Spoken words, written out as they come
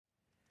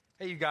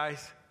Hey, you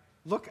guys,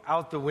 look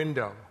out the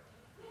window.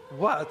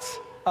 What's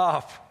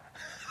up?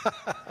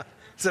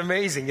 It's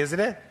amazing, isn't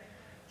it?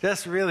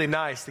 Just really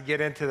nice to get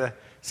into the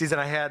season.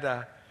 I had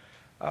a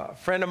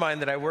friend of mine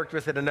that I worked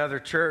with at another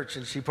church,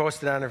 and she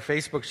posted on her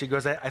Facebook, she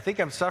goes, I think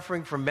I'm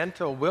suffering from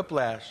mental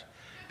whiplash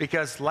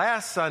because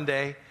last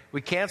Sunday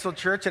we canceled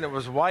church and it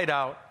was white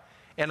out,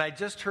 and I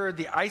just heard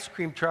the ice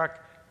cream truck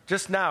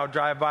just now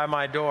drive by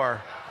my door.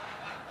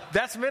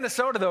 That's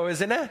Minnesota, though,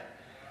 isn't it?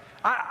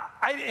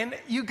 And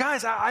you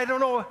guys, I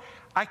don't know.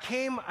 I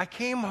came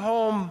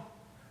home.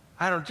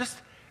 I don't know.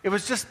 It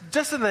was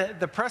just in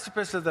the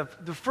precipice of the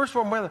first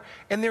warm weather,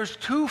 and there's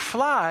 2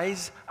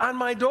 flies on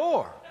my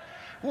door.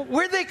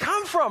 Where'd they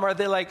come from? Are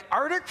they like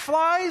Arctic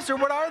flies, or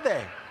what are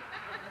they?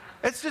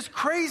 It's just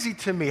crazy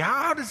to me.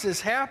 How does this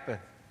happen,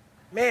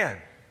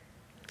 man?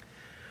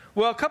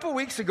 Well, a couple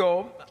weeks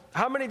ago,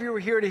 how many of you were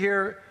here to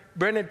hear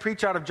Brendan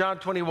preach out of John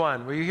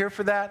 21? Were you here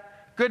for that?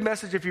 Good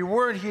message. If you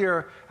weren't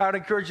here, I would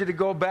encourage you to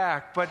go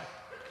back. But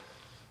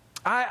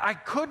I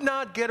could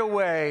not get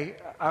away.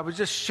 I was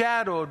just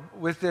shadowed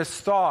with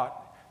this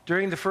thought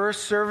during the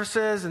first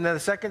services and then the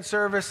second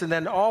service and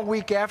then all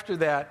week after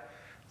that,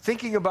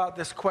 thinking about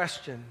this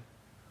question: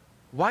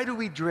 why do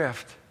we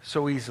drift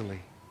so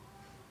easily?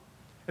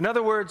 In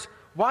other words,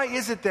 why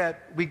is it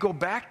that we go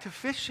back to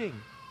fishing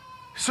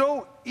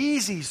so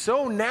easy,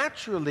 so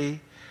naturally?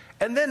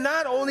 And then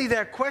not only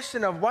that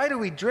question of why do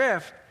we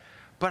drift,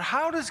 but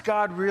how does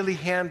God really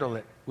handle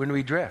it when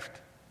we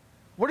drift?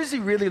 What does he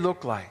really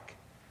look like?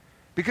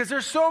 Because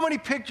there's so many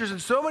pictures and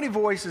so many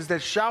voices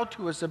that shout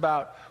to us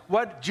about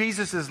what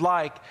Jesus is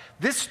like.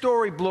 This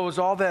story blows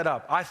all that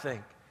up, I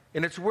think,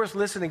 and it's worth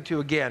listening to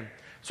again.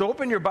 So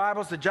open your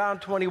Bibles to John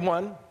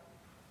 21.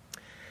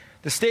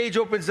 The stage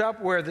opens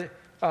up where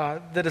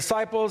the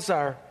disciples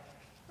are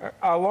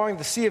along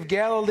the Sea of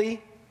Galilee,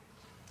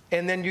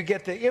 and then you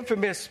get the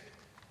infamous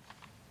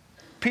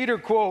Peter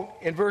quote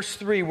in verse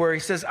 3 where he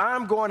says,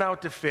 I'm going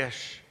out to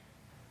fish.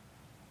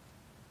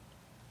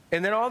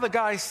 And then all the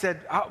guys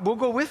said, we'll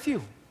go with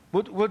you.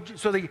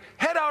 So they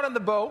head out on the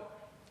boat.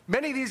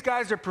 Many of these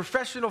guys are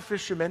professional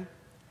fishermen.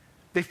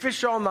 They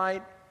fish all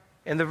night,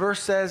 and the verse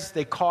says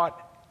they caught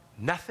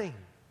nothing.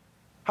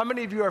 How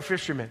many of you are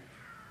fishermen?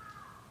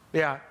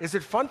 Yeah. Is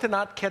it fun to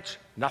not catch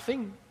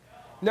nothing?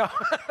 No,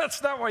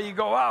 that's not why you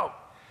go out.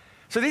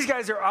 So these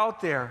guys are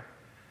out there.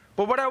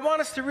 But what I want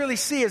us to really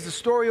see as the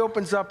story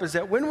opens up is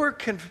that when we're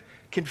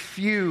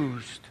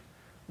confused,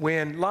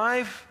 when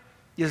life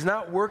is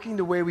not working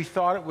the way we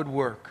thought it would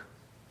work,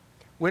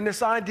 when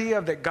this idea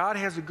of that God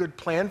has a good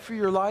plan for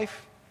your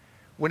life,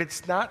 when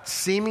it's not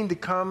seeming to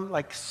come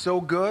like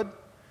so good,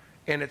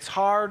 and it's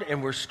hard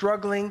and we're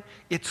struggling,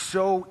 it's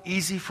so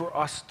easy for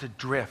us to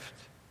drift.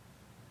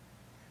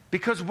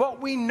 Because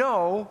what we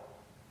know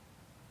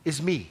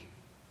is me.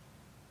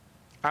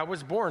 I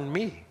was born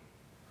me.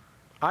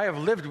 I have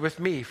lived with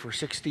me for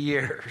 60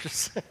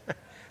 years.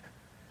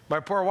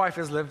 My poor wife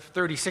has lived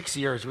 36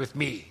 years with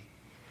me.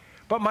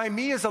 But my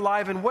me is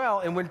alive and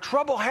well, and when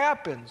trouble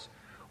happens,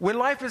 when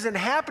life isn't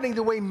happening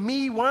the way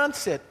me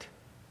wants it,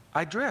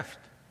 I drift.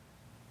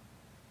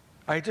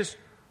 I just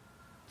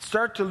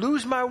start to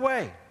lose my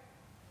way.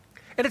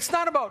 And it's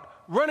not about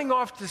running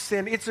off to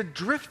sin. It's a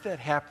drift that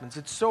happens.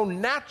 It's so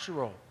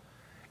natural.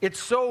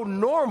 It's so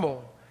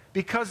normal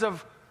because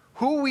of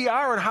who we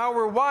are and how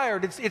we're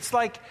wired. It's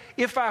like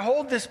if I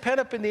hold this pen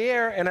up in the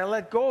air and I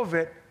let go of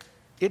it,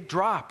 it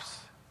drops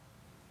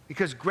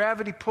because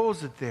gravity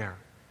pulls it there.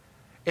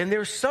 And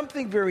there's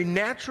something very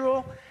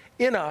natural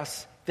in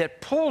us that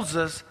pulls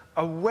us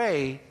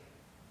away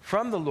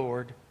from the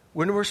Lord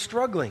when we're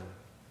struggling.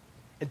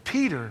 And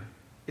Peter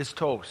is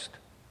toast.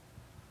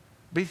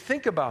 But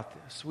think about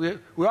this.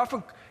 We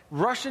often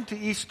rush into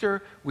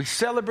Easter, we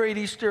celebrate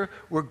Easter,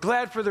 we're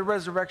glad for the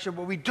resurrection,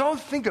 but we don't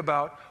think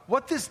about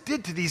what this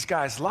did to these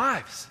guys'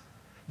 lives.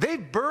 They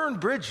burned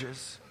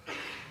bridges.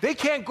 They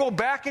can't go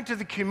back into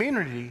the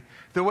community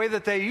the way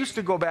that they used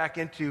to go back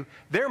into.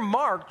 They're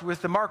marked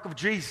with the mark of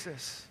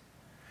Jesus.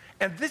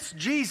 And this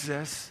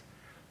Jesus,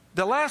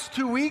 the last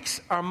 2 weeks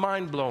are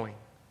mind-blowing.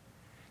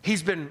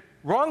 He's been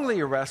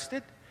wrongly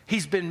arrested.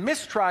 He's been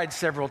mistried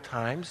several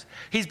times.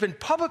 He's been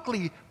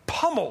publicly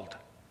pummeled,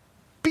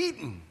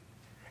 beaten,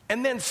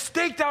 and then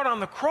staked out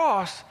on the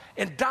cross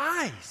and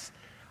dies.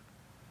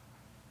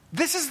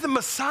 This is the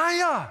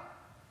Messiah.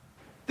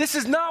 This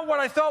is not what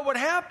I thought would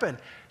happen.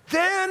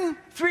 Then,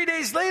 3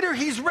 days later,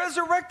 he's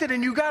resurrected,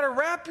 and you got to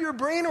wrap your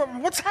brain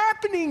around what's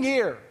happening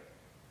here.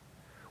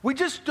 We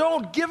just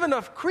don't give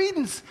enough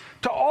credence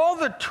to all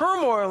the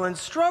turmoil and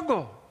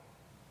struggle.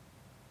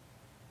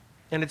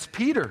 And it's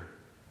Peter.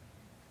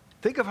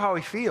 Think of how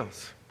he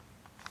feels.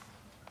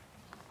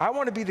 I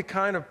want to be the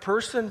kind of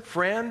person,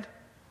 friend,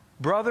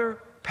 brother,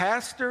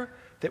 pastor,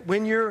 that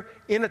when you're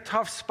in a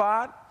tough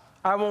spot,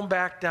 I won't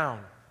back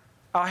down.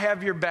 I'll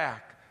have your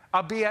back.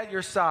 I'll be at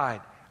your side.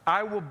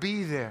 I will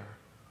be there.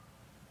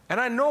 And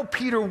I know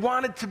Peter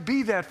wanted to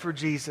be that for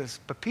Jesus,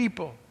 but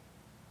people,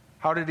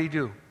 how did he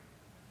do?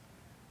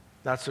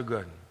 Not so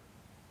good.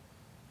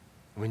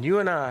 When you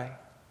and I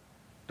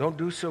don't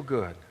do so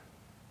good,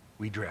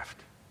 we drift.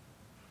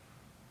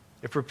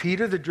 If for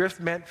Peter the drift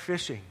meant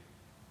fishing,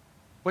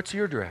 what's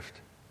your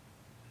drift?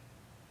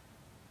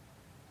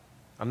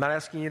 I'm not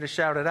asking you to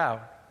shout it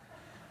out.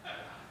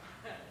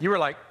 You were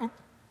like, mm.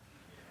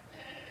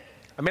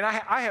 I mean,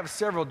 I have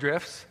several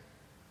drifts.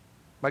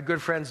 My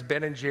good friends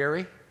Ben and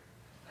Jerry.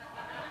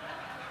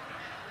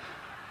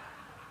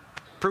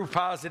 Proof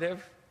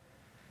positive.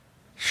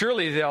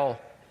 Surely they'll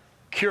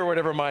cure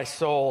whatever my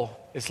soul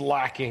is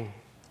lacking.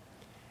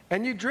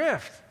 And you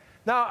drift.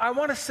 Now, I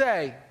want to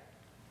say,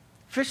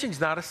 fishing's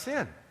not a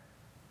sin.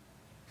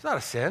 It's not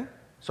a sin.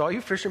 So all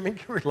you fishermen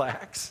can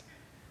relax.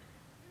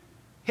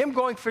 Him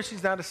going fishing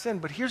is not a sin.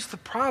 But here's the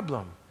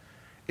problem,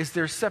 is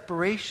there's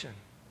separation.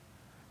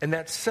 And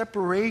that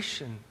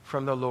separation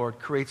from the Lord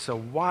creates a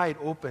wide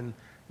open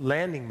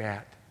landing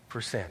mat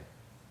for sin.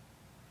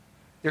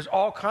 There's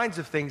all kinds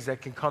of things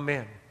that can come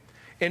in.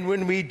 And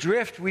when we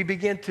drift, we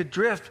begin to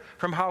drift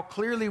from how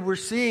clearly we're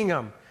seeing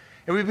them.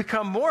 And we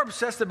become more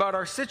obsessed about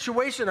our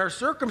situation, our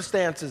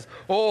circumstances.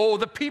 Oh,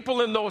 the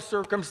people in those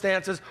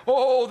circumstances.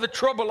 Oh, the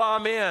trouble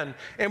I'm in.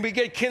 And we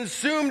get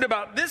consumed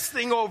about this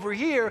thing over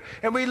here,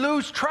 and we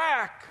lose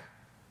track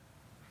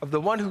of the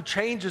one who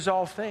changes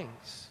all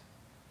things.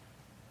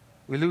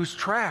 We lose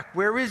track.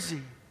 Where is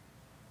he?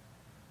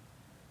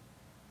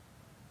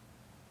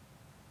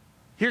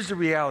 Here's the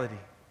reality.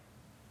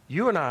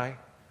 You and I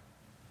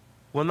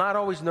will not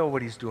always know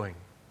what he's doing.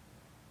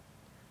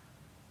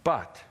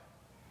 But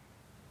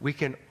we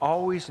can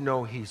always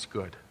know he's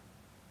good.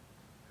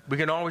 We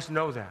can always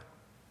know that.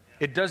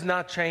 It does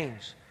not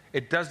change.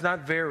 It does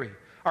not vary.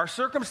 Our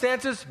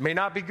circumstances may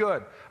not be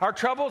good. Our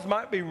troubles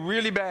might be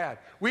really bad.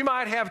 We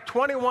might have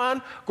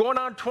 21 going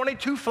on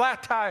 22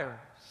 flat tires.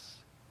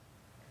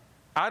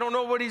 I don't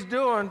know what he's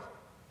doing,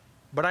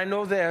 but I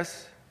know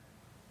this.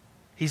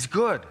 He's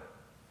good.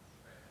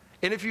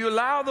 And if you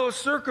allow those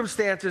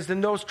circumstances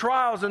and those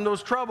trials and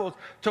those troubles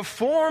to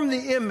form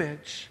the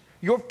image,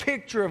 your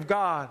picture of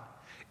God,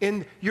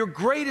 in your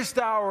greatest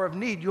hour of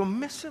need, you'll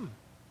miss him.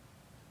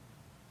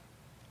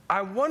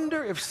 I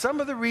wonder if some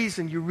of the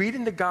reason you read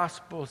in the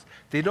Gospels,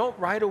 they don't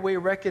right away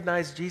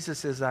recognize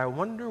Jesus as, I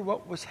wonder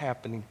what was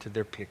happening to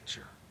their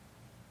picture.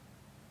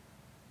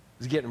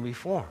 It's getting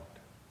reformed.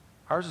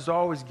 Ours is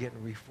always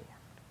getting reformed.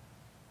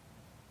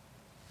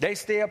 They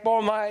stay up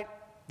all night.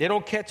 They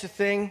don't catch a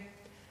thing.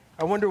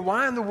 I wonder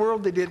why in the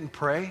world they didn't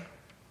pray.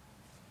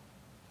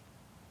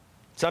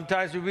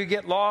 Sometimes when we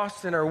get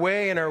lost in our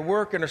way, in our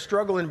work, in our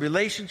struggle, in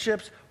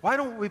relationships, why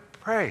don't we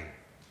pray?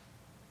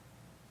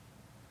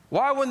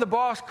 Why when the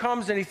boss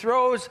comes and he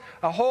throws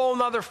a whole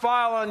nother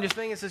file on your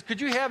thing and says,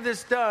 could you have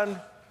this done?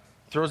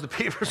 Throws the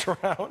papers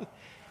around.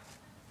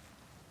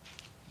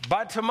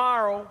 By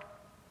tomorrow,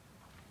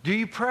 do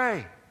you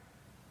pray?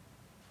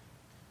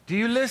 Do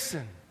you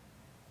listen?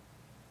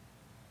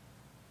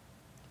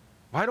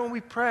 Why don't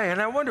we pray?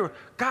 And I wonder,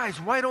 guys,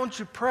 why don't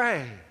you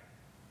pray?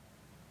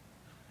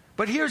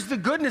 But here's the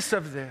goodness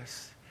of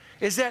this,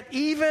 is that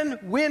even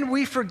when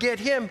we forget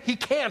him, he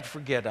can't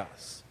forget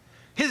us.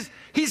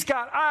 He's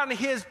got on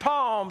his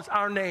palms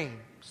our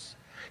names.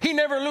 He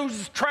never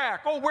loses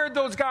track. Oh, where'd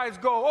those guys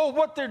go? Oh,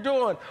 what they're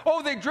doing.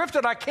 Oh, they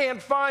drifted. I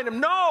can't find them.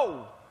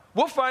 No,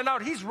 we'll find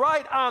out. He's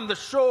right on the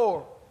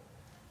shore.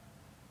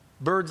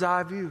 Bird's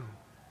eye view.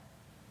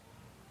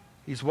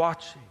 He's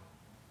watching.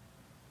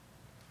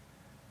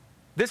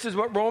 This is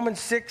what Romans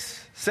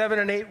 6, 7,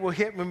 and 8 will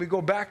hit when we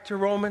go back to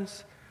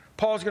Romans.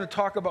 Paul's going to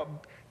talk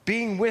about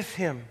being with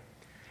him.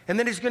 And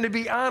then he's going to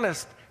be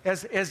honest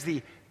as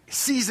the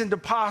seasoned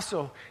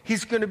apostle.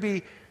 He's going to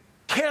be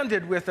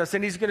candid with us.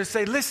 And he's going to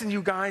say, listen,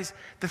 you guys,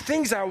 the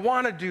things I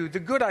want to do, the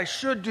good I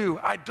should do,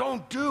 I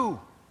don't do.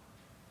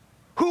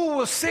 Who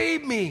will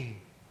save me?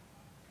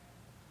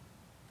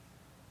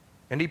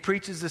 And he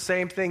preaches the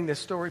same thing this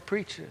story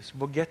preaches.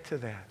 We'll get to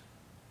that.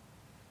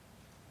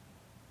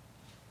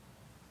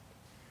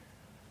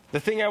 The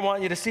thing I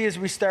want you to see as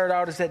we start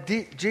out is that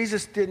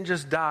Jesus didn't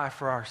just die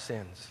for our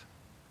sins.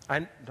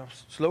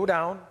 Slow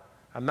down.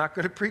 I'm not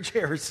going to preach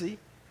heresy.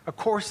 Of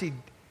course,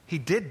 he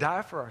did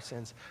die for our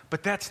sins.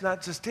 But that's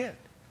not just it.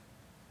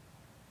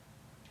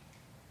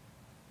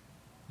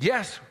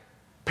 Yes,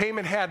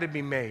 payment had to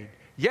be made.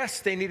 Yes,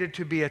 they needed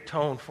to be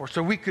atoned for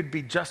so we could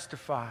be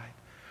justified.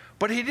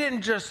 But he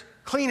didn't just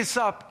clean us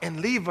up and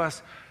leave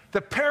us.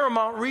 The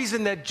paramount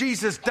reason that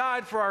Jesus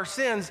died for our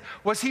sins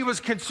was he was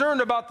concerned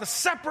about the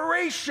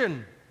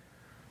separation,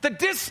 the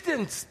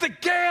distance, the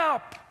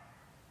gap.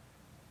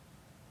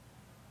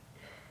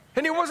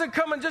 And he wasn't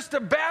coming just to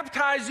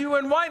baptize you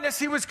in whiteness.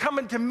 He was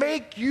coming to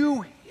make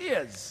you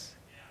his.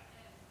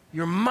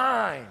 You're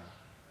mine.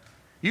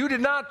 You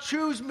did not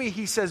choose me,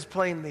 he says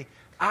plainly.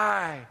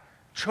 I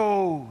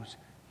chose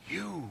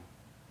you.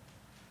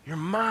 You're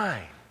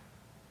mine.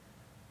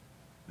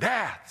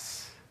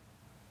 That's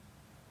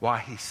why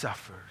he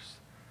suffers.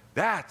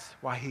 That's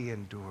why he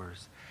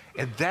endures.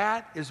 And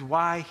that is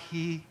why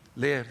he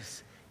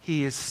lives.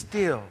 He is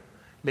still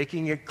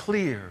making it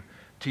clear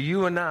to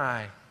you and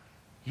I,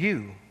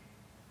 you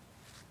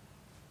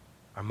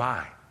are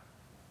mine.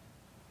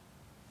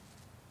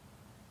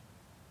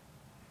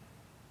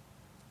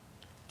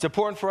 It's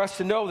important for us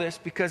to know this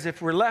because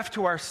if we're left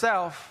to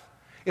ourselves,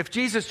 if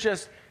Jesus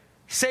just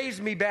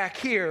saves me back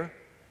here,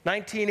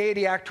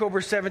 1980, October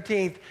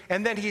 17th,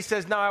 and then he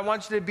says, now I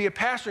want you to be a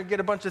pastor and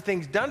get a bunch of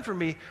things done for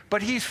me,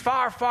 but he's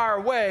far, far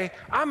away,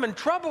 I'm in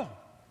trouble.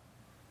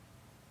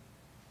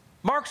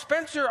 Mark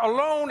Spencer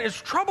alone is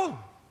trouble.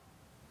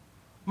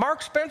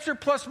 Mark Spencer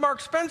plus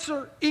Mark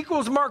Spencer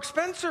equals Mark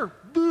Spencer.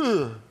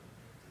 Ugh.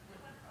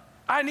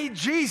 I need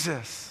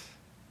Jesus.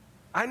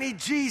 I need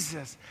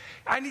Jesus.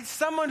 I need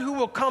someone who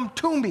will come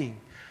to me.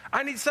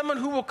 I need someone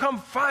who will come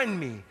find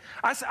me.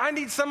 I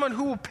need someone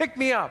who will pick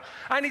me up.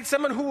 I need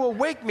someone who will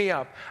wake me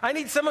up. I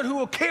need someone who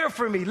will care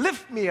for me,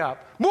 lift me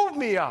up, move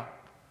me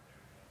up.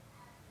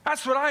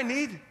 That's what I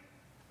need.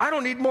 I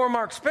don't need more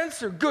Mark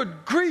Spencer.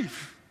 Good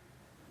grief.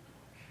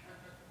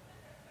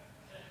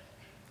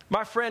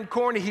 My friend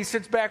Corny, he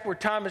sits back where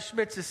Thomas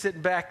Schmitz is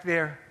sitting back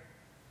there.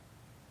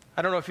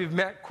 I don't know if you've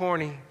met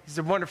Corny. He's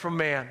a wonderful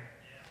man.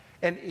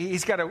 And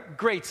he's got a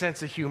great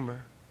sense of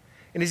humor.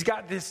 And he's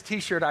got this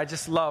T-shirt I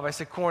just love. I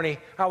said, Corny,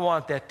 I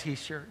want that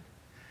T-shirt.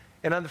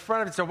 And on the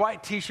front of it, it's a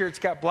white T-shirt. It's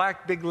got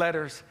black big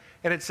letters.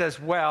 And it says,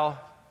 well,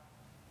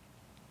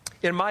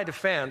 in my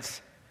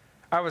defense,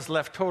 I was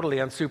left totally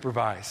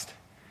unsupervised.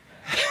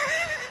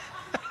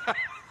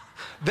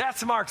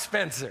 That's Mark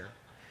Spencer.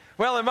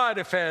 Well, in my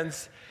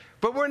defense,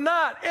 but we're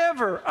not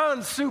ever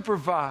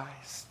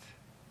unsupervised.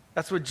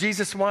 That's what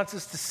Jesus wants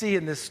us to see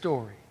in this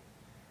story.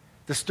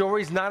 The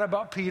story's not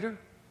about Peter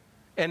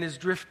and his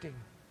drifting.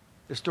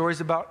 The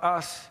story's about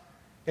us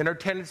and our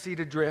tendency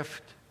to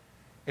drift.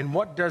 And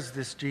what does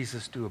this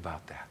Jesus do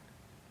about that?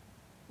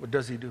 What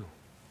does he do?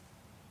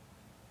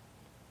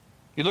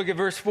 You look at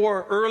verse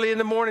 4. Early in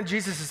the morning,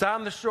 Jesus is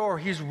on the shore.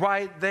 He's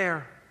right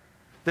there.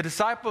 The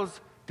disciples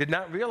did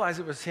not realize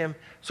it was him.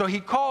 So he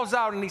calls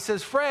out and he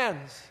says,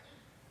 friends,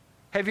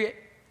 have you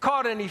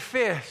caught any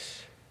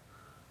fish?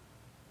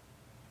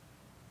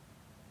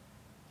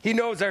 He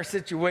knows our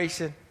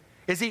situation.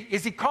 Is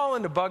he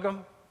calling to bug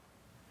them?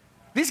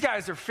 These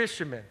guys are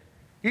fishermen.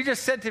 You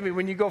just said to me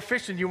when you go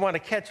fishing, you want to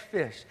catch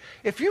fish.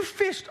 If you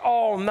fished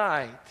all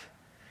night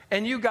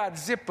and you got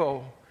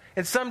Zippo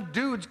and some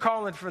dude's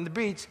calling from the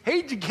beach,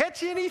 hey, did you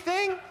catch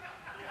anything?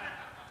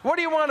 What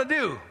do you want to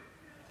do?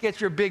 Get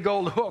your big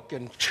old hook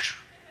and,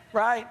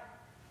 right?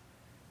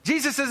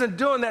 Jesus isn't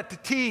doing that to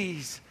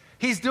tease.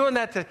 He's doing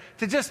that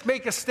to just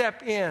make a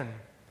step in.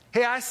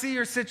 Hey, I see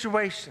your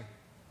situation.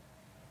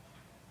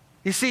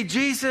 You see,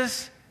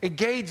 Jesus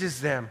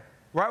engages them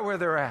right where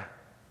they're at.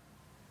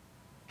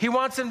 He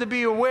wants them to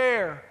be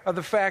aware of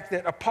the fact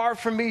that apart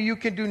from me, you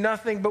can do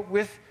nothing, but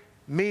with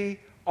me,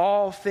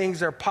 all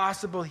things are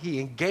possible. He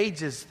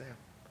engages them,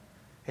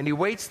 and he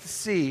waits to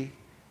see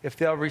if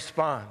they'll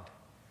respond.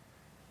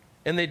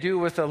 And they do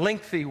with a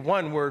lengthy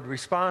one-word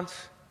response,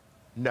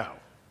 no.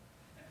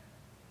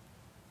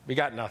 We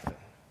got nothing.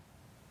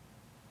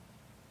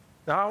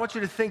 Now, I want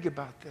you to think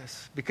about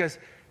this, because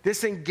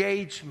this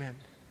engagement,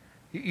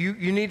 you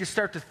need to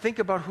start to think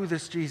about who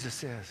this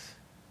Jesus is.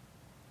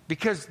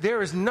 Because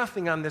there is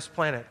nothing on this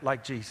planet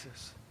like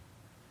Jesus.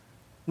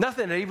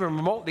 Nothing that even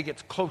remotely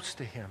gets close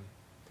to him.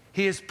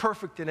 He is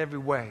perfect in every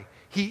way.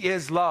 He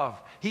is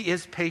love. He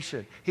is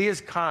patient. He is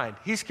kind.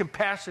 He's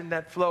compassion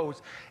that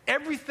flows.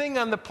 Everything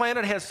on the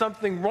planet has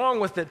something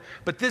wrong with it,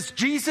 but this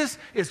Jesus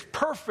is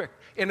perfect.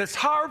 And it's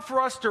hard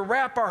for us to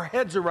wrap our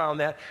heads around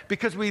that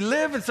because we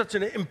live in such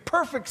an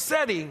imperfect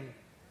setting.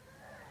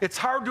 It's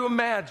hard to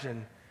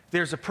imagine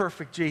there's a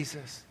perfect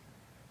Jesus.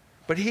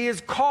 But he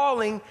is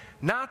calling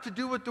not to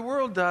do what the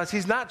world does.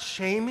 He's not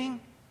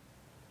shaming.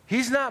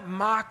 He's not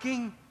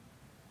mocking.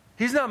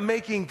 He's not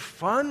making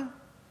fun.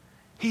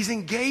 He's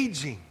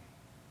engaging.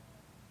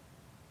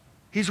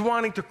 He's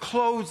wanting to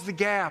close the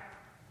gap,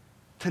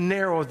 to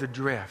narrow the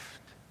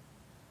drift.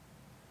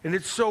 And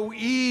it's so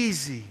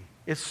easy.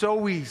 It's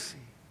so easy.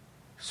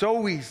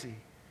 So easy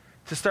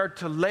to start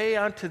to lay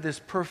onto this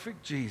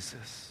perfect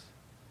Jesus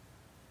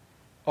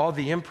all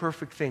the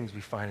imperfect things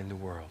we find in the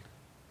world.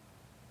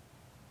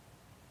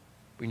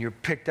 When you're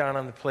picked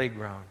on the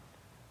playground,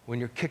 when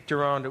you're kicked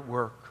around at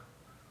work,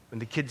 when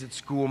the kids at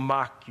school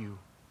mock you,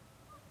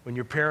 when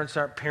your parents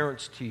aren't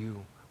parents to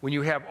you, when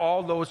you have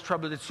all those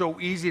troubles, it's so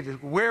easy to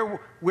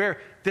where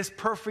this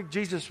perfect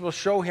Jesus will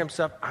show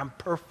himself. I'm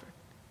perfect.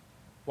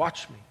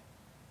 Watch me.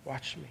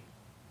 Watch me.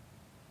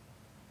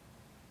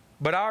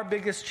 But our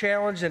biggest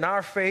challenge in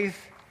our faith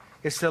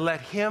is to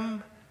let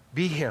him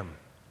be him,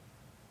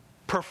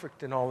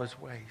 perfect in all his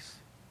ways,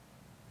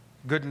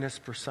 goodness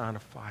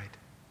personified.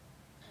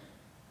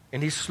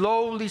 And he's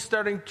slowly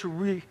starting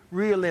to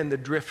reel in the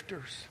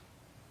drifters.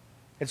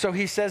 And so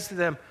he says to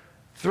them,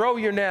 throw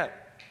your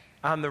net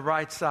on the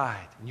right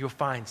side and you'll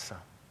find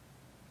some.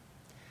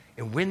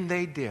 And when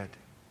they did,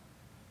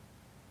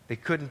 they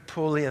couldn't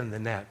pull in the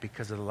net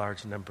because of the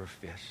large number of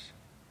fish.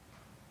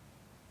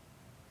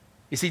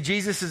 You see,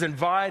 Jesus is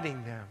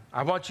inviting them.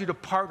 I want you to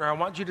partner. I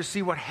want you to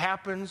see what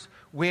happens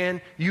when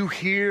you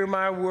hear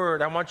my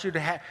word. I want you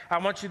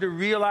to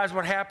realize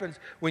what happens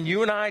when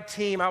you and I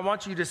team. I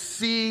want you to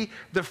see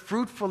the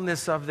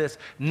fruitfulness of this,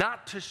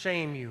 not to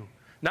shame you,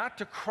 not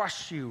to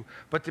crush you,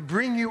 but to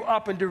bring you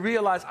up and to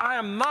realize I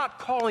am not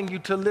calling you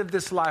to live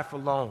this life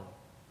alone.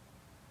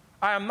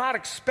 I am not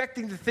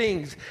expecting the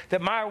things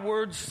that my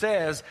word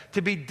says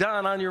to be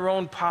done on your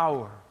own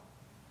power.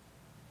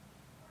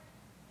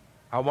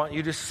 I want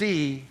you to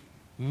see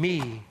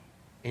me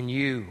in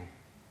you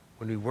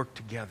when we work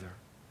together.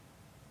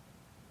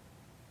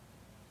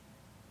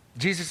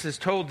 Jesus has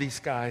told these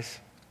guys,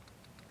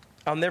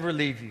 I'll never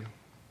leave you.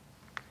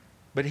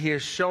 But he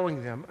is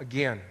showing them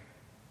again,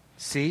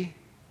 see,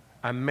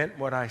 I meant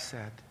what I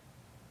said.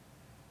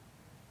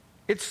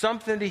 It's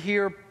something to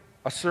hear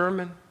a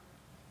sermon.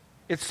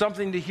 It's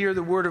something to hear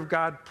the Word of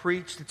God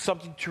preached. It's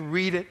something to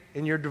read it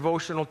in your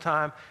devotional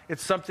time.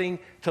 It's something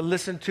to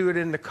listen to it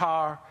in the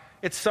car.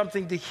 It's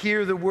something to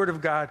hear the Word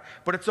of God.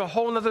 But it's a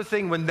whole other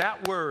thing when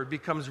that Word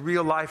becomes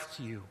real life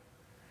to you.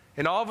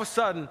 And all of a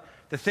sudden,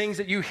 the things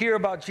that you hear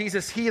about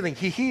Jesus healing,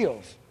 he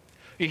heals.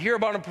 You hear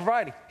about him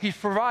providing, he's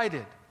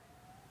provided.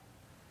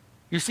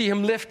 You see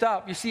him lift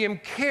up, you see him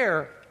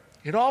care,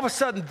 and all of a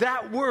sudden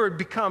that word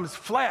becomes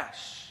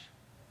flesh.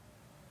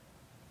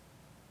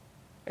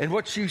 And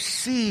what you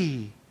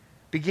see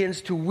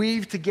begins to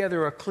weave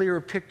together a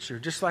clearer picture,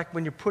 just like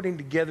when you're putting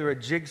together a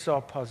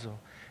jigsaw puzzle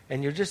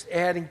and you're just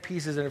adding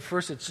pieces, and at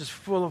first it's just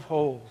full of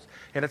holes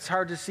and it's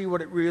hard to see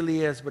what it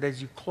really is. But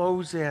as you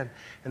close in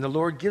and the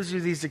Lord gives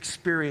you these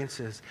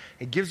experiences,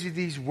 it gives you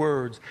these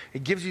words,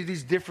 it gives you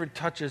these different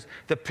touches,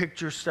 the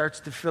picture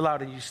starts to fill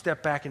out and you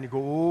step back and you go,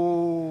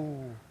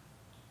 oh,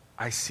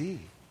 I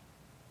see.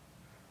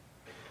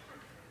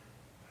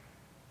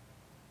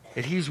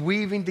 And he's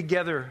weaving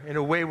together in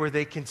a way where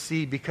they can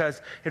see,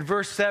 because in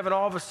verse 7,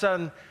 all of a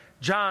sudden,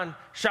 John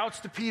shouts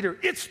to Peter,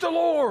 it's the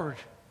Lord.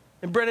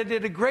 And Brennan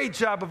did a great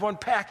job of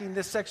unpacking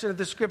this section of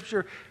the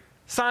scripture.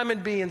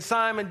 Simon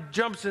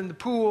jumps in the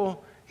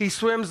pool. He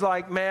swims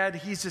like mad.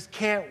 He just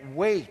can't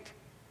wait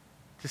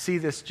to see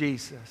this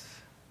Jesus.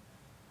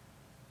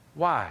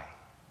 Why?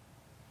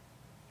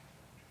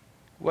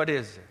 What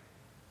is it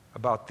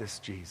about this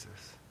Jesus?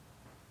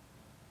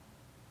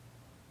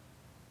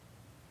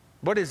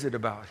 What is it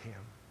about him?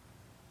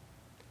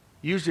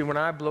 Usually when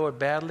I blow it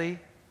badly,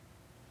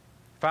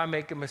 if I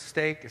make a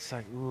mistake, it's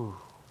like, ooh,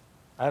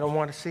 I don't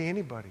want to see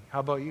anybody.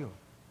 How about you?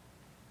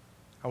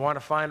 I want to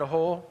find a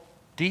hole,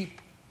 deep,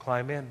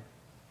 climb in.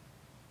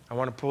 I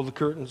want to pull the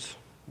curtains.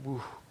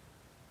 Ooh,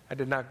 that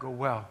did not go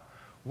well.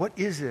 What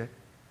is it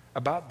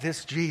about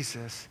this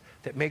Jesus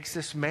that makes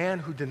this man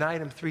who denied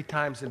him 3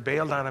 times and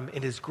bailed on him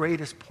in his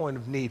greatest point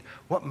of need,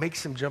 what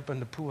makes him jump in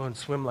the pool and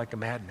swim like a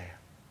madman?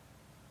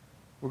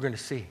 We're going to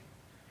see.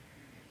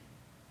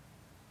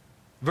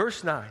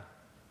 Verse 9.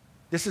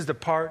 This is the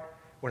part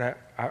when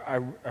I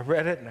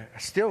read it, and I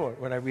still,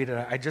 when I read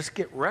it, I just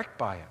get wrecked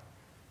by it.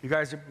 You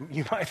guys,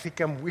 you might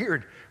think I'm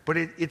weird, but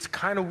it's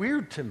kind of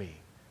weird to me.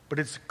 But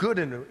it's good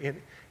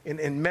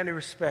in many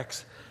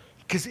respects.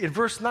 Because in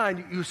verse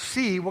 9, you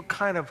see what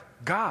kind of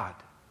God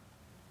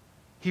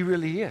he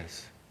really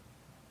is.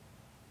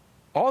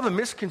 All the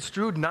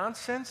misconstrued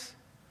nonsense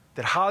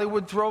that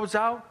Hollywood throws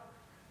out,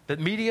 that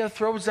media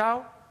throws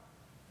out,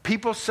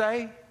 people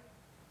say.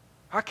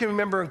 I can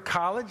remember in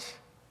college,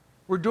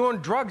 we're doing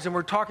drugs and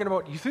we're talking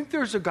about, you think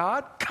there's a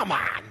God? Come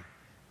on.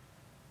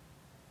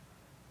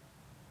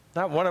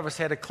 Not one of us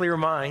had a clear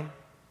mind.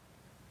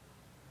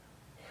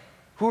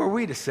 Who are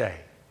we to say?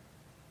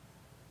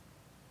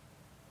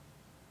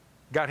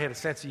 God had a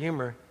sense of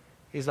humor.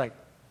 He's like,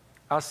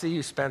 I'll see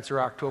you, Spencer,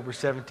 October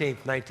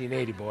 17th,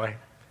 1980, boy.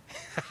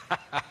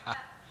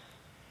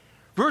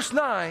 Verse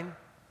 9,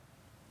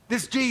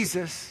 this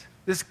Jesus,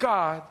 this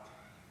God,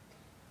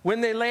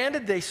 when they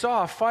landed, they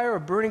saw a fire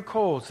of burning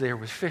coals there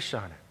with fish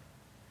on it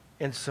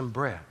and some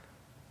bread.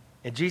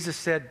 And Jesus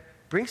said,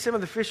 bring some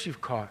of the fish you've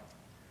caught.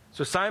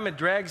 So Simon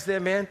drags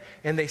them in,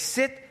 and they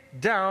sit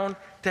down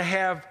to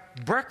have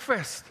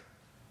breakfast.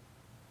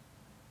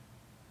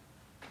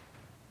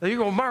 Now you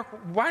go, Mark,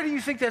 why do you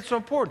think that's so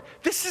important?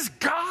 This is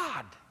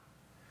God.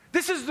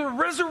 This is the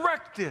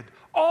resurrected,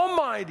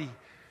 almighty,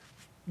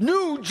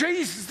 new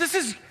Jesus.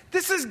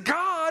 This is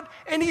God,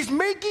 and he's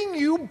making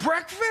you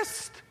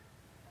breakfast.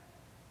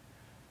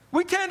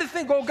 We tend to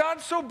think, oh,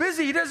 God's so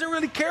busy, he doesn't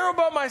really care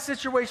about my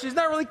situation. He's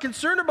not really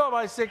concerned about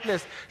my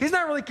sickness. He's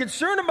not really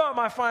concerned about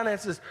my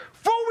finances.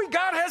 Fully,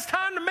 God has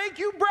time to make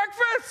you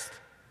breakfast.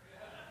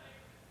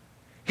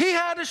 He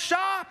had to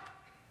shop.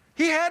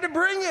 He had to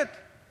bring it.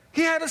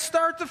 He had to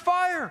start the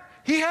fire.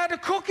 He had to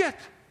cook it.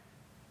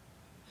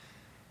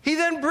 He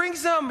then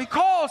brings them. He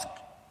calls,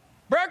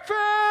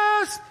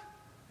 breakfast.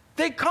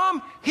 They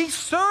come. He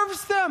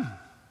serves them.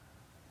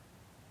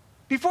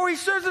 Before he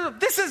serves them,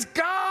 this is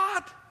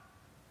God.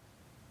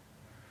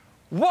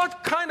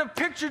 What kind of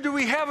picture do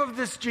we have of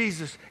this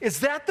Jesus? Is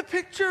that the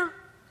picture?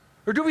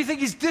 Or do we think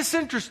he's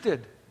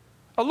disinterested,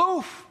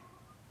 aloof,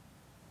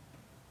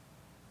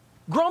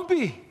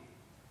 grumpy,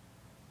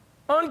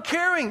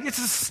 uncaring? It's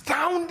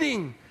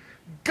astounding.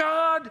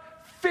 God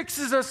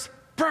fixes us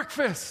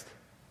breakfast.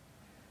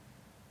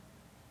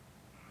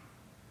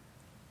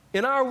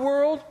 In our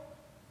world,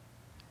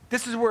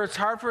 this is where it's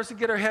hard for us to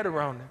get our head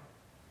around it.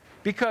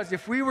 Because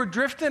if we were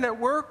drifting at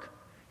work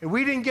and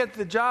we didn't get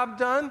the job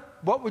done,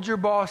 what would your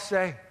boss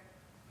say?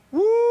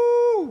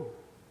 Woo!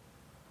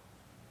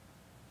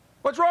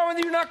 What's wrong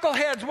with you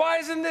knuckleheads? Why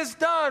isn't this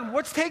done?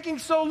 What's taking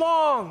so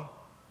long?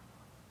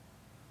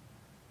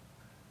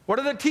 What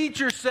do the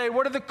teachers say?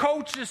 What do the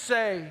coaches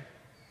say?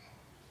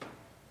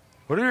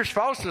 What do your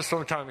spouses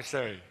sometimes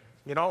say?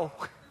 You know?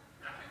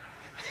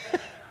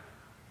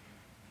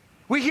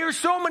 We hear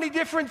so many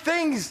different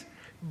things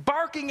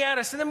barking at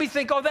us, and then we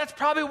think, oh, that's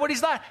probably what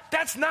he's like.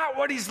 That's not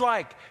what he's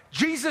like.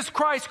 Jesus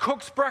Christ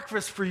cooks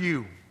breakfast for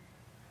you.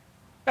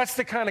 That's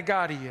the kind of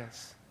God he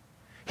is.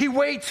 He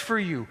waits for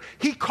you.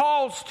 He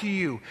calls to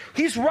you.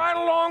 He's right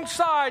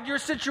alongside your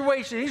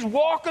situation. He's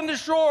walking the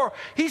shore.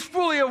 He's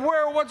fully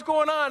aware of what's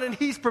going on, and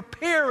he's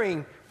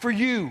preparing for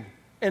you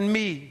and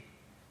me.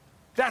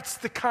 That's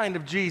the kind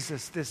of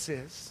Jesus this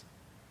is.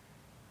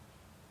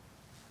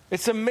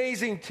 It's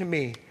amazing to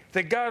me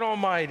that God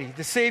Almighty,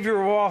 the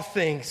Savior of all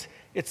things,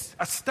 it's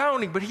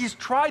astounding, but he's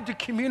tried to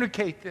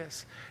communicate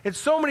this in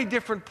so many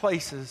different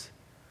places.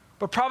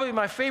 But probably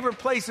my favorite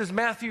place is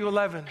Matthew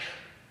 11,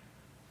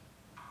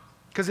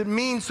 because it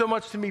means so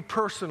much to me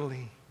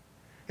personally.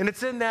 And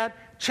it's in that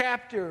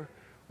chapter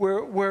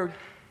where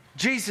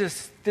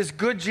Jesus, this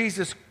good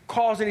Jesus,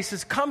 calls and he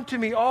says, "Come to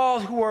me, all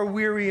who are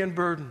weary and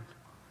burdened,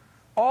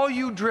 all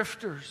you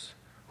drifters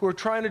who are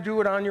trying to do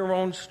it on your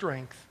own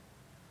strength,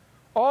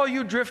 all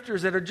you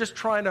drifters that are just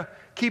trying to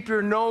keep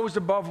your nose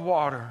above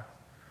water,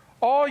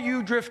 all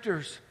you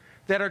drifters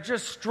that are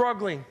just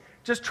struggling,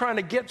 just trying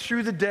to get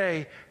through the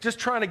day, just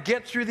trying to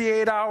get through the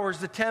 8 hours,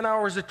 the 10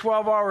 hours, the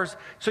 12 hours,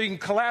 so you can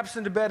collapse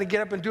into bed and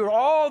get up and do it.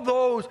 All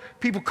those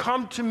people,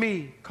 come to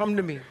me, come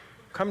to me,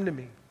 come to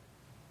me,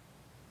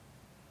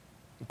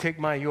 and take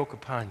my yoke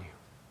upon you."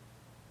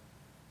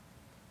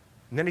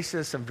 And then he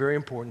says some very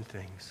important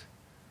things.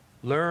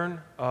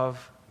 Learn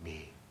of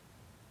me.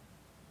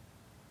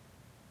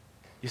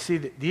 You see,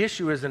 the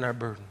issue isn't our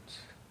burdens.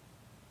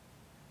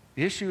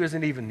 The issue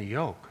isn't even the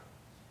yoke.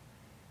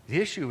 The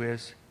issue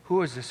is,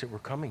 who is this that we're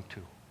coming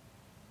to?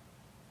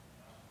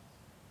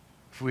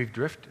 If we've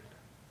drifted.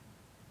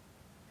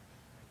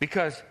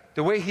 Because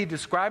the way he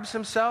describes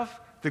himself,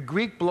 the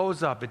Greek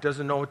blows up. It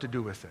doesn't know what to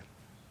do with it.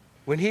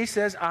 When he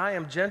says, "I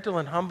am gentle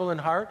and humble in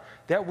heart,"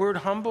 that word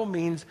humble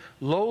means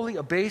lowly,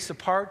 abase,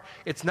 apart.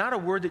 It's not a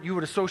word that you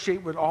would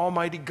associate with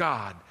Almighty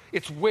God.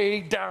 It's way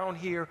down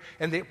here,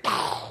 and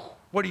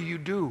what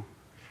do?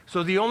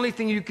 So the only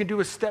thing you can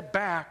do is step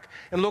back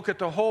and look at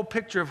the whole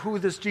picture of who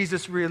this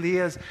Jesus really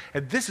is.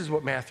 And this is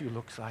what Matthew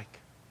looks like.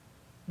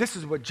 This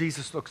is what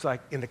Jesus looks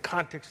like in the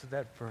context of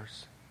that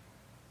verse.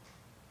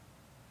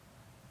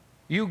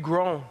 You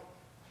groan,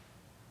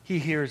 he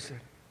hears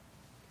it.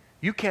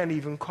 You can't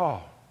even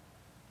call,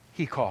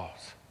 he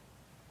calls.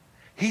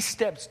 He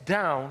steps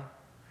down.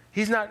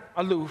 He's not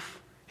aloof.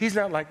 He's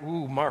not like,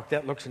 "Ooh, Mark,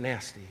 that looks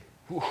nasty.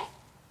 Ooh,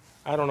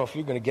 I don't know if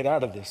you're going to get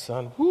out of this,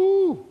 son.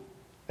 Ooh,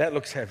 that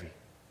looks heavy.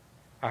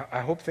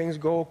 I hope things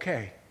go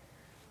okay."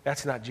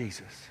 That's not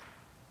Jesus.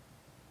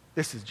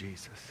 This is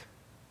Jesus.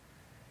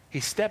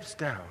 He steps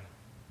down,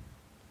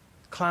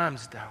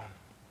 climbs down.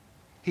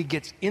 He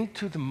gets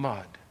into the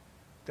mud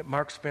that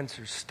Mark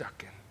Spencer's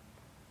stuck in.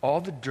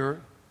 All the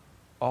dirt,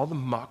 all the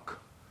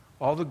muck,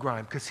 all the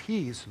grime, because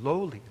he is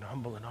lowly and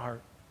humble in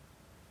heart.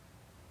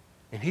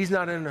 And he's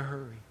not in a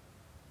hurry.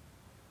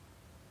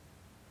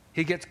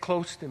 He gets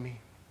close to me.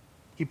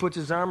 He puts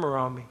his arm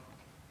around me,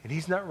 and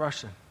he's not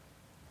rushing.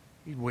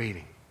 He's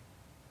waiting.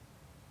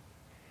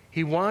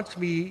 He wants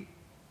me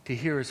to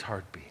hear his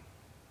heartbeat.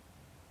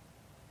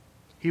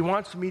 He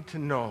wants me to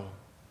know,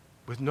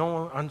 with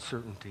no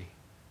uncertainty,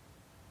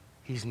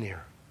 he's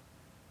near.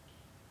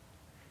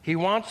 He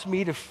wants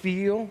me to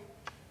feel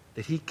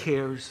that he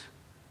cares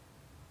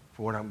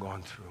for what I'm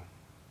going through.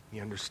 He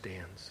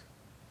understands.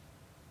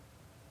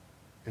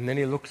 And then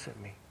he looks at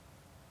me,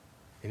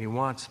 and he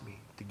wants me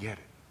to get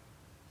it.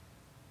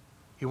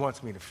 He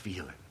wants me to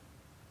feel it.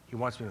 He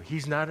wants me to know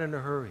he's not in a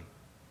hurry.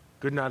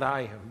 Good not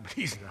I am, but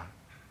he's not.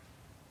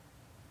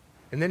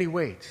 And then he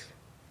waits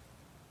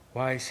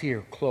while he's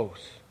here,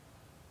 close.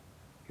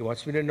 He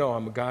wants me to know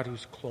I'm a God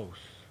who's close.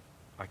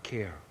 I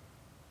care.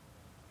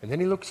 And then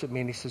he looks at me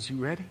and he says, "You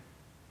ready?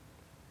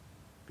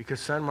 Because,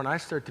 son, when I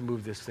start to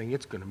move this thing,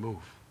 it's going to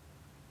move.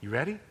 You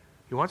ready?"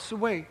 He wants to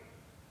wait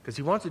because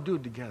he wants to do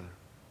it together.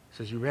 He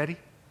says, "You ready?"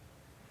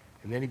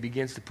 And then he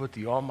begins to put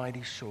the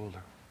Almighty's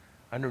shoulder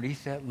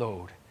underneath that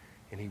load,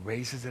 and he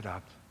raises it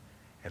up.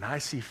 And I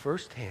see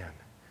firsthand,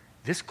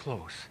 this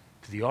close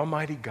to the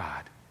Almighty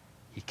God,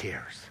 he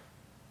cares.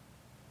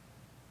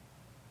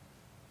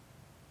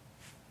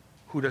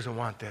 Who doesn't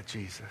want that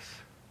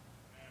Jesus?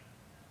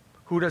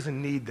 Who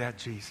doesn't need that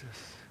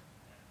Jesus?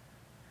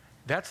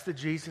 That's the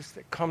Jesus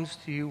that comes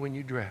to you when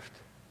you drift.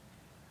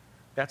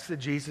 That's the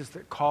Jesus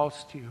that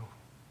calls to you,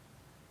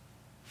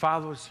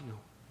 follows you.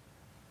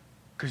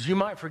 Because you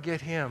might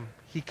forget him,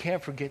 he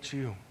can't forget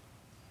you.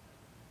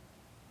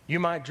 You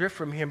might drift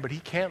from him, but he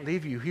can't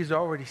leave you. He's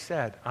already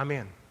said, "I'm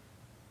in,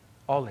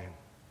 all in."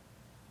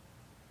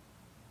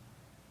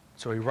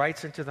 So he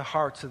writes into the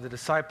hearts of the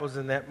disciples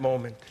in that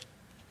moment,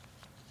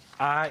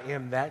 I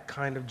am that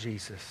kind of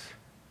Jesus.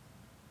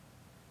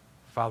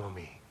 Follow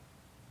me.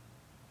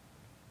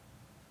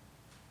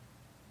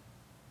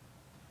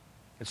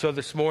 And so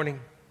this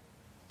morning,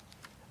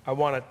 I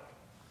want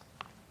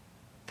to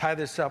tie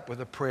this up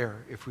with a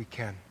prayer if we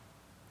can.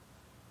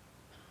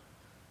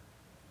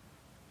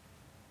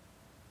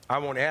 I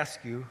won't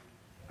ask you.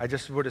 I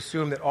just would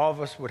assume that all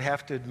of us would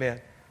have to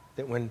admit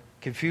that when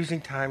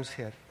confusing times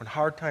hit, when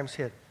hard times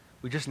hit,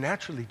 we just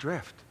naturally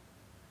drift.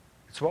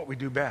 It's what we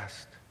do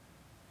best.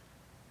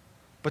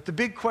 But the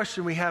big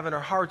question we have in our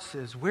hearts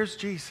is, where's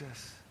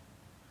Jesus?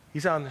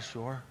 He's on the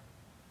shore.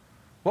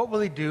 What will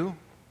he do?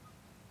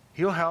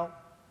 He'll help.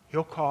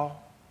 He'll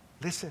call.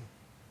 Listen.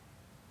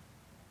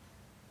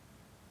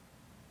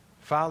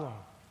 Follow.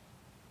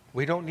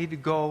 We don't need to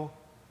go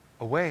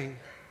away.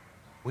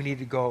 We need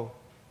to go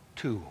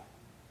to.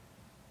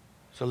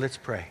 So let's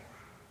pray.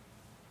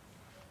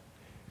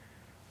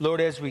 Lord,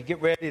 as we get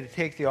ready to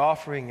take the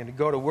offering and to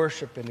go to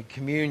worship and to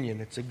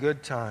communion, it's a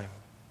good time.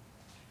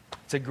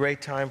 It's a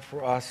great time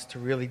for us to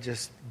really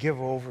just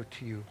give over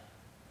to you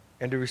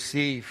and to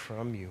receive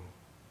from you.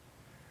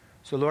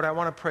 So, Lord, I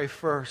want to pray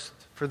first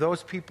for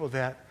those people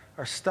that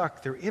are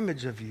stuck, their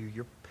image of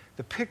you,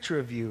 the picture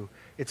of you,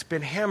 it's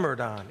been hammered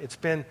on, it's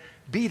been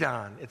beat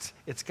on,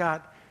 it's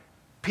got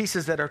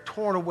pieces that are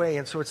torn away,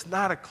 and so it's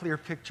not a clear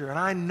picture. And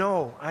I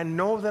know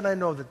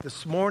that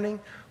this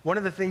morning, one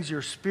of the things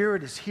your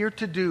Spirit is here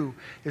to do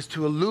is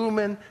to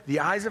illumine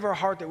the eyes of our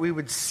heart that we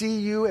would see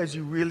you as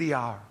you really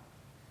are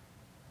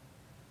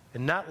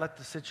and not let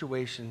the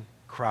situation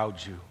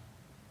crowd you,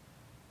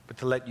 but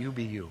to let you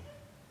be you.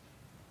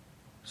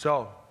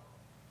 So,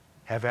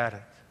 have at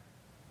it.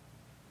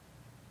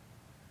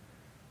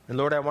 And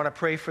Lord, I want to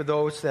pray for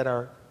those that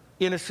are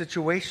in a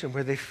situation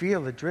where they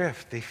feel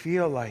adrift. They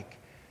feel like,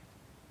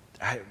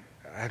 I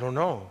don't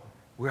know.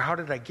 How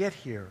did I get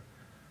here?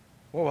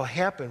 What will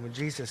happen when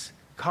Jesus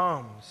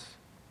comes?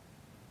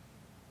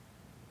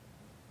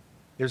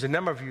 There's a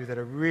number of you that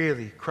are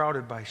really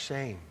crowded by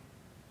shame.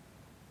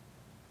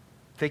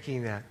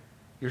 Thinking that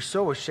you're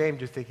so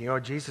ashamed, you're thinking, oh,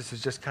 Jesus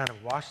has just kind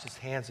of washed his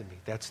hands of me.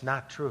 That's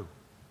not true.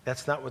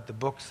 That's not what the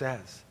book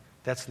says.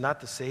 That's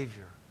not the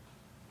Savior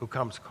who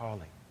comes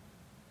calling.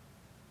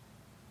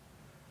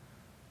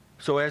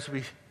 So as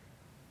we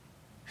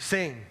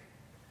sing,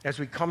 as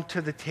we come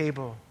to the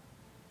table,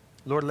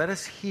 Lord, let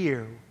us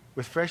hear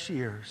with fresh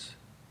ears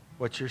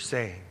what you're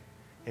saying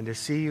and to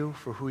see you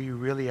for who you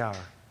really are.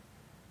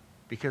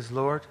 Because,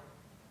 Lord,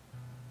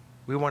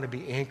 we want to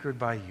be anchored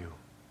by you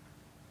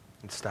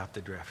and stop the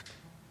drift.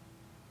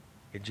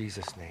 In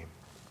Jesus' name,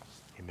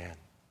 amen.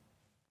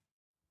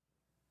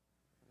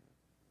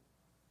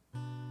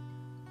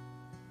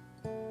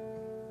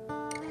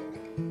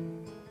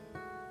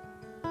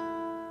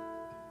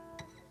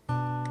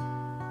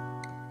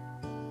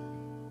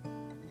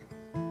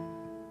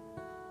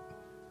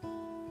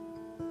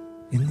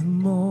 In the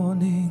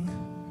morning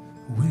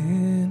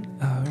when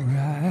I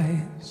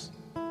rise,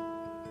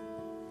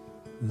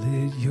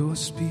 let your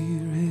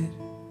Spirit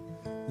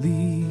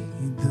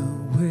lead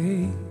the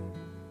way.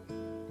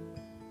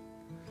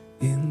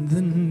 In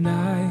the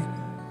night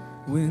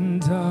when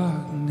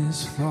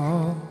darkness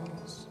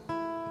falls,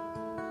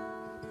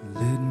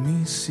 let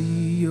me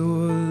see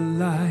your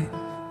light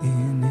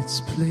in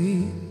its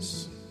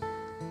place.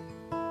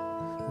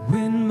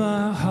 When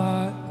my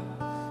heart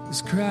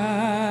is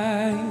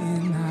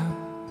crying out,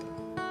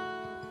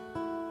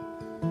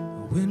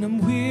 when I'm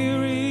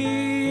weary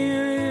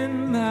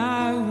in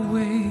my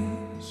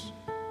ways,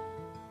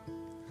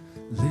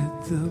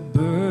 let the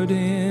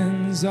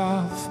burdens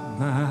off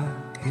my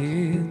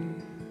head.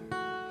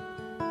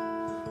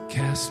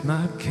 Cast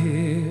my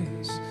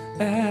cares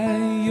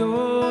at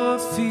your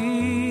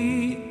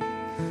feet.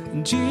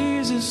 And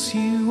Jesus,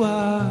 you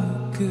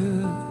are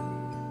good.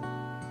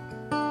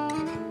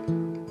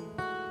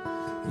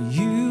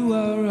 You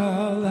are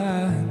all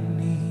I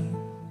need.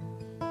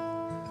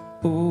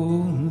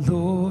 Oh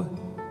Lord,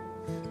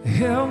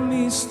 help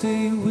me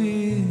stay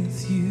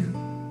with you.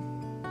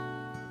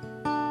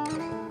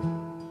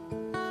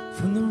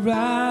 From the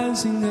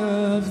rising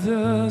of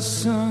the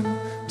sun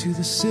to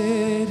the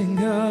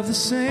setting of the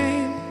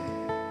same,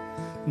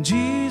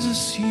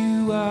 Jesus,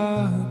 you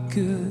are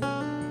good.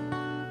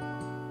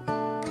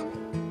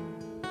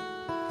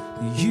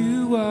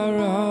 You are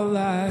all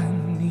I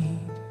need.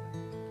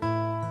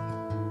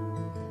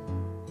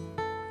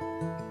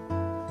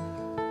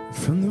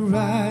 From the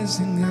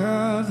rising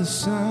of the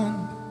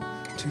sun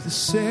to the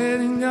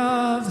setting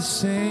of the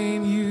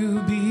same,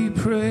 you be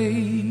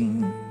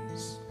praised.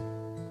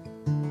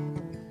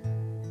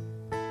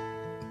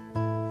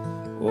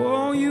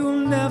 Oh,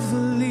 you'll never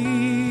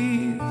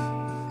leave.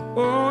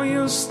 Oh,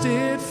 your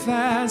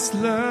steadfast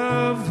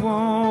love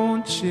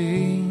won't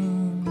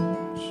change.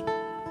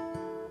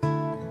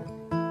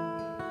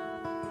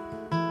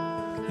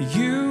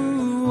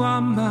 You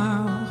are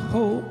my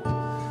hope.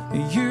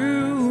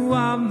 You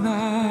are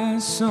my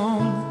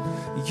song.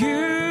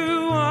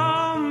 You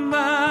are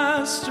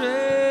my strength.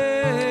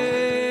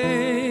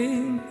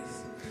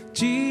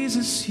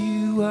 Jesus,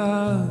 you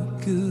are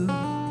good.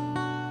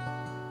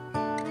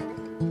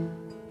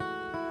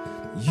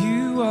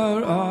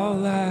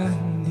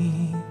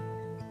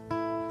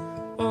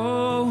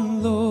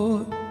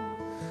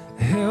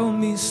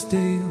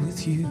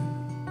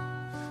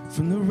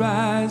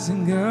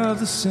 rising of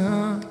the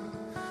sun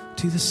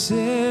to the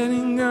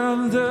setting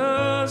of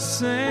the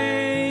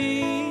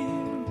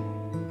same.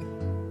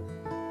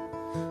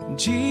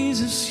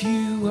 Jesus,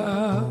 you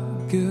are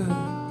good.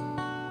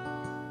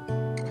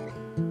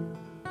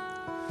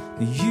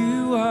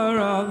 You are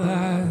all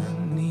I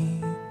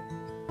need.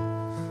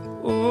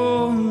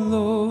 Oh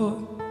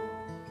Lord,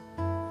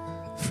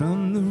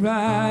 from the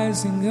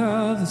rising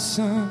of the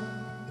sun,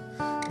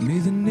 may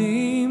the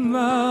name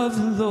of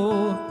the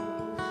Lord,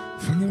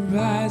 from the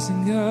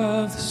rising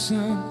of the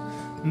sun,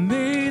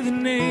 may the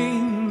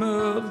name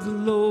of the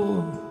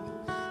Lord,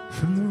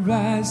 from the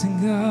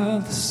rising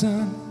of the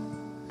sun,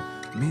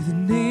 may the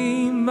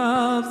name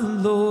of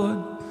the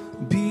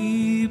Lord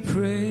be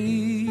praised.